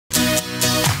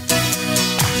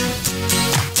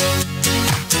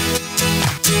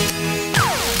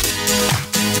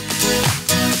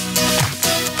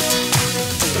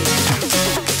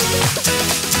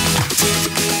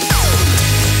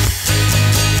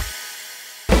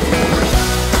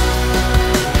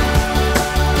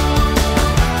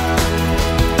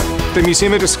The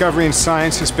Museum of Discovery and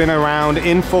Science has been around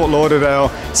in Fort Lauderdale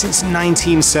since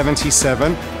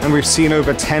 1977, and we've seen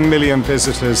over 10 million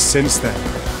visitors since then.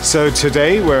 So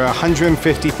today we're a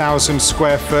 150,000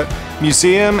 square foot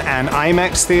museum and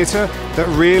IMAX theater that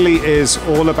really is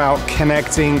all about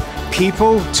connecting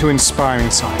people to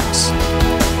inspiring science.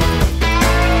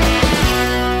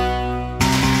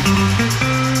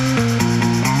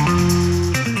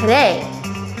 Today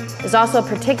is also a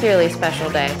particularly special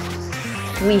day.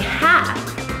 We have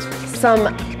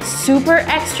some super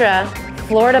extra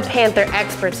Florida Panther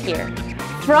experts here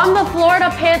from the Florida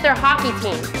Panther hockey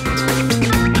team.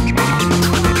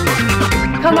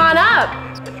 Come on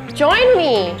up, join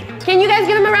me. Can you guys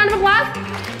give them a round of applause?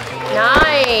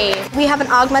 Nice. We have an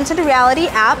augmented reality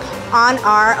app on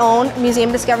our own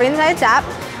Museum Discovery and Science app.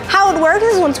 How it works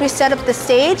is once we set up the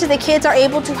stage, the kids are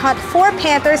able to hunt 4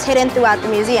 panthers hidden throughout the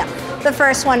museum. The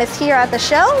first one is here at the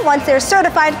show. Once they're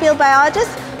certified field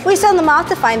biologists, we send them off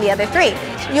to find the other 3.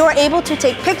 You are able to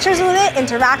take pictures with it,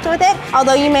 interact with it.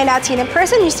 Although you may not see it in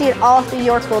person, you see it all through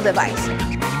your cool device.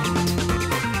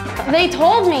 They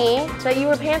told me that you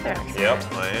were Panther. Yep,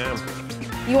 I am.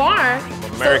 You are?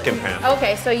 American Panther.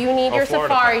 Okay, so you need your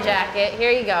Florida safari Panther. jacket.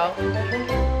 Here you go.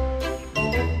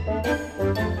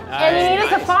 And you need a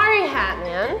safari hat,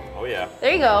 man. Oh yeah.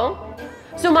 There you go.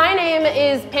 So my name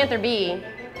is Panther B.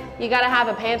 You gotta have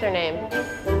a Panther name.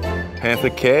 Panther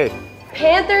K.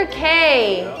 Panther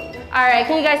K. All right,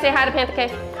 can you guys say hi to Panther K?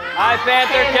 Hi,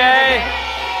 Panther K.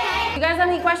 You guys have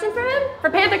any questions for him? For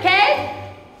Panther K?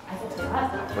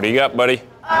 What do you got, buddy?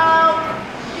 Are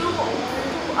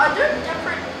there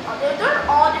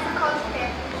all different colors of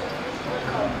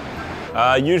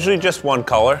panthers? Usually just one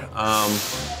color.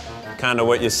 Kind of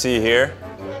what you see here.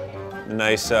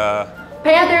 Nice.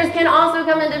 Panthers can also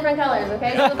come in different colors,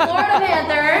 okay? So the Florida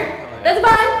Panther, that's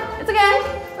fine. It's okay.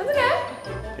 That's okay.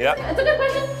 Yep. It's a good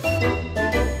question.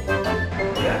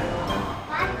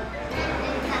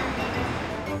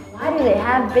 Why do they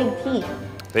have big teeth?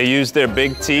 They use their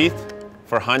big teeth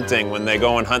for hunting. When they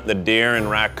go and hunt the deer and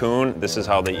raccoon, this is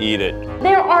how they eat it.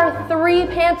 There are 3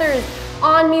 panthers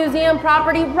on museum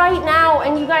property right now,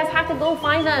 and you guys have to go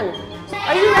find them.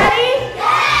 Are you ready?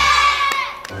 Yeah!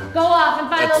 Go off and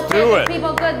find those panther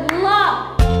people. Good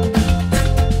luck.